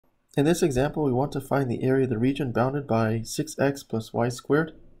In this example, we want to find the area of the region bounded by 6x plus y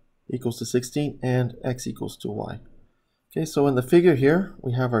squared equals to 16 and x equals to y. Okay, so in the figure here,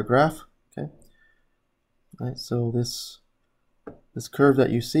 we have our graph. Okay, right, so this curve that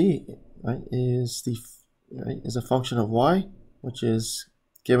you see, right, is a function of y, which is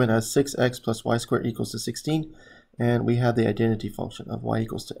given as 6x plus y squared equals to 16, and we have the identity function of y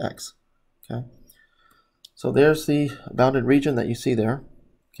equals to x. Okay, so there's the bounded region that you see there.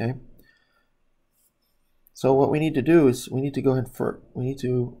 Okay, so what we need to do is we need to go ahead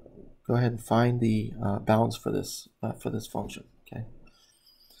and find the bounds for this function. Okay,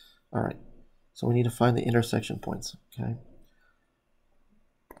 all right, so we need to find the intersection points. Okay,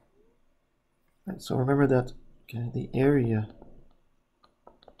 all right, so remember that the area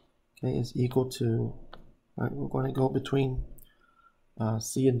is equal to, we're going to go between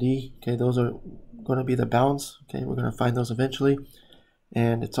C and D. Okay, those are going to be the bounds. Okay, we're going to find those eventually,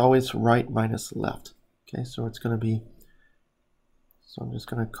 and it's always right minus left. Okay, so it's going to be, so I'm just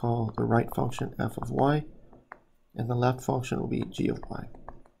going to call the right function f of y, and the left function will be g of y.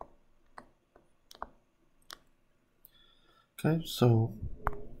 Okay, so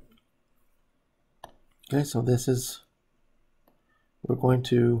this is, we're going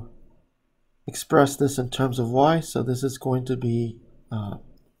to express this in terms of y, so this is going to be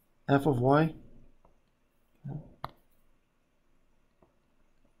f of y.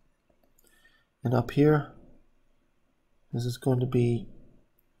 And up here, this is going to be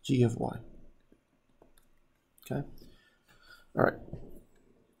g of y. Okay. All right.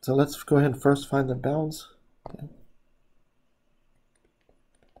 So let's go ahead and first find the bounds. Okay.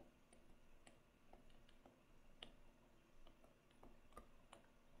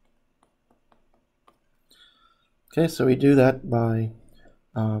 Okay, so we do that by,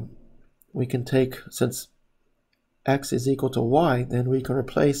 we can take, since x is equal to y, then we can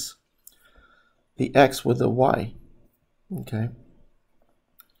replace the x with the y. Okay.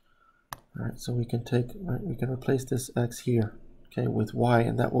 All right, so we can take, we can replace this x here, okay, with y,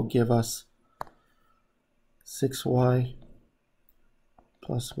 and that will give us 6y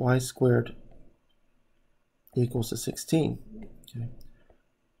plus y squared equals to 16. Okay.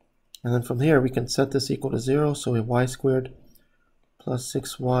 And then from here we can set this equal to 0, so we have y squared plus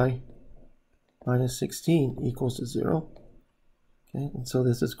 6y minus 16 equals to 0. Okay, and so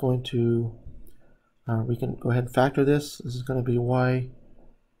this is going to, we can go ahead and factor this. This is going to be y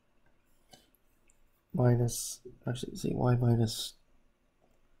minus, y minus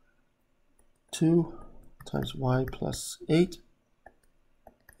 2 times y plus 8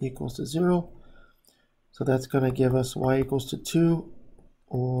 equals to 0. So that's going to give us y equals to 2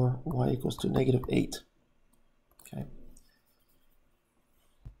 or y equals to negative 8. Okay.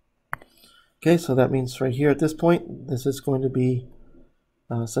 Okay, so that means right here at this point, this is going to be,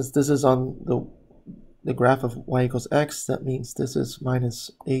 since this is on the graph of y equals x, that means this is minus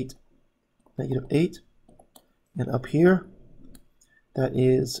 8, negative 8. And up here, that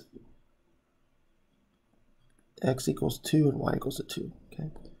is x equals 2 and y equals to 2. Okay.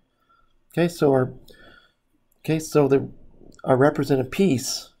 Okay, so our represented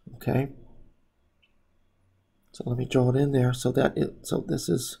piece, okay. So let me draw it in there. So this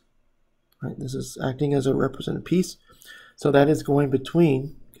is, right, this is acting as a represented piece. So that is going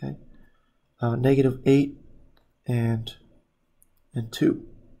between, okay, negative 8 and 2,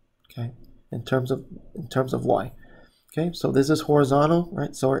 okay, in terms of y. Okay, so this is horizontal,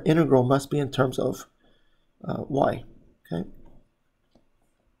 right? So our integral must be in terms of y. Okay.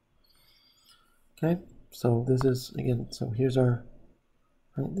 Okay, so this is, again, so here's our,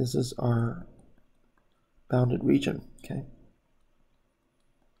 right, this is our bounded region. Okay.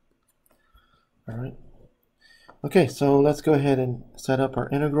 All right. Okay, so let's go ahead and set up our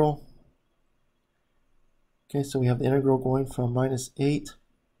integral. Okay, so we have the integral going from minus 8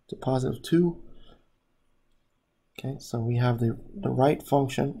 to positive 2. Okay, so we have the right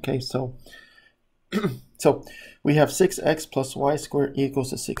function. Okay, so so we have 6x plus y squared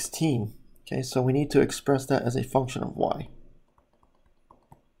equals to 16. Okay, so we need to express that as a function of y.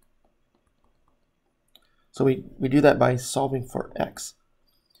 So we do that by solving for x.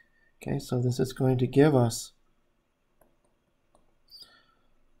 Okay, so this is going to give us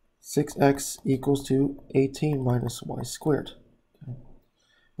 6x equals to 18 minus y squared. Okay.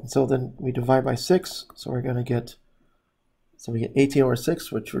 And so then we divide by 6, so we're going to get, so we get 18 over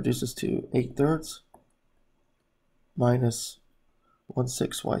 6, which reduces to 8/3 minus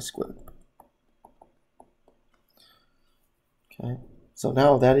 1/6 y squared. Okay, so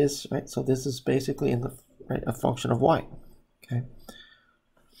now that is, right, so this is basically in the, right, a function of y. Okay.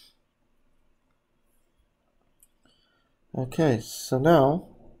 Okay, so now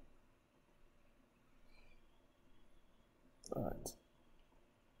All right.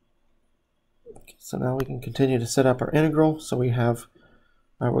 Okay, so now we can continue to set up our integral. So we have,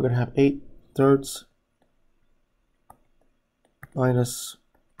 we're going to have 8/3 minus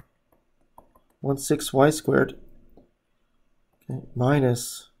 1/6 y squared, okay,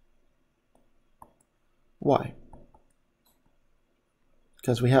 minus y.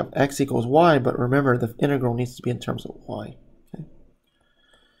 Because we have x equals y, but remember the integral needs to be in terms of y. Okay,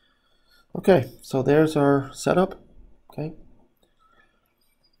 okay, so there's our setup. Okay,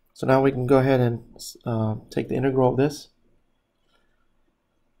 so now we can go ahead and take the integral of this.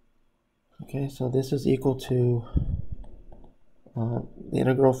 Okay, so this is equal to the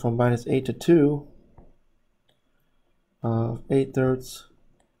integral from -8 to 2 of 8/3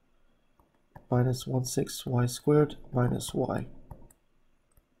 minus 1/6 y squared minus y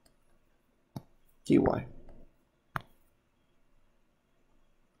dy.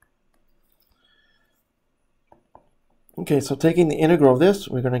 Okay, so taking the integral of this,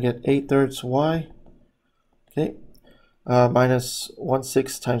 we're going to get 8/3 y, okay, minus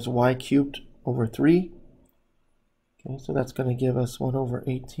 1/6 times y cubed over 3. Okay, so that's going to give us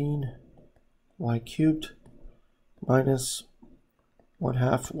 1/18 y cubed minus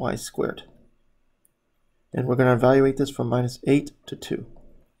 1/2 y squared. And we're going to evaluate this from -8 to 2.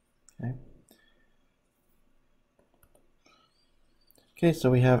 Okay. Okay, so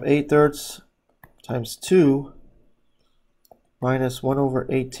we have 8/3 times 2 minus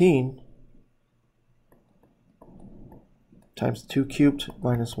 1/18 times 2 cubed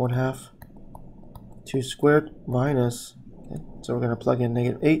minus 1/2, 2 squared minus, okay, so we're going to plug in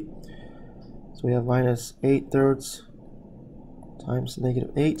 -8. So we have minus 8/3 times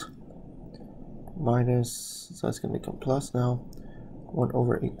 -8 minus, so that's going to become plus now,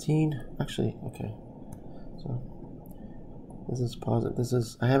 1/18. Actually, okay, so this is positive. This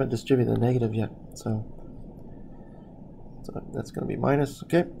is, I haven't distributed the negative yet, so that's going to be minus,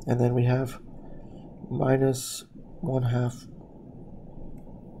 okay, and then we have minus 1/2.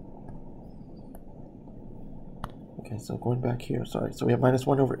 Okay, so going back here, sorry, so we have minus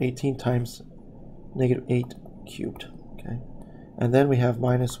 1/18 times -8 cubed, okay, and then we have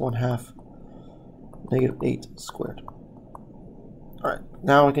minus 1/2 -8 squared. All right,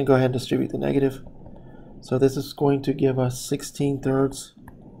 now we can go ahead and distribute the negative. So this is going to give us 16/3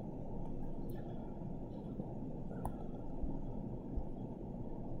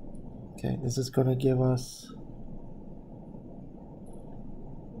 okay, this is going to give us,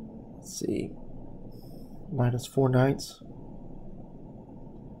 let's see, minus 4/9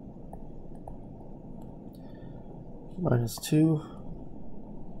 minus 2,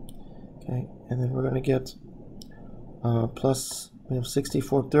 okay, and then we're going to get plus, we have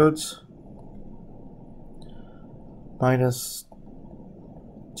 64/3 minus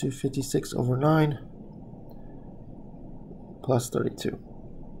 256/9 plus 32.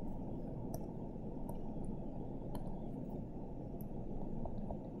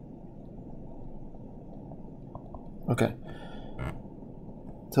 Okay,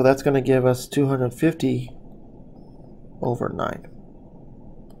 so that's going to give us 250/9.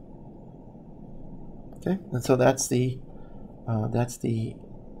 Okay, and so that's the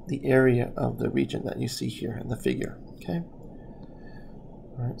area of the region that you see here in the figure. Okay.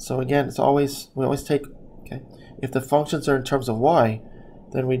 All right. So again, we always take, okay, if the functions are in terms of y,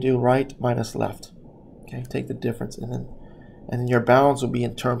 then we do right minus left. Okay, take the difference, and then your bounds will be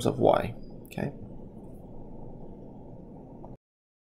in terms of y. Okay.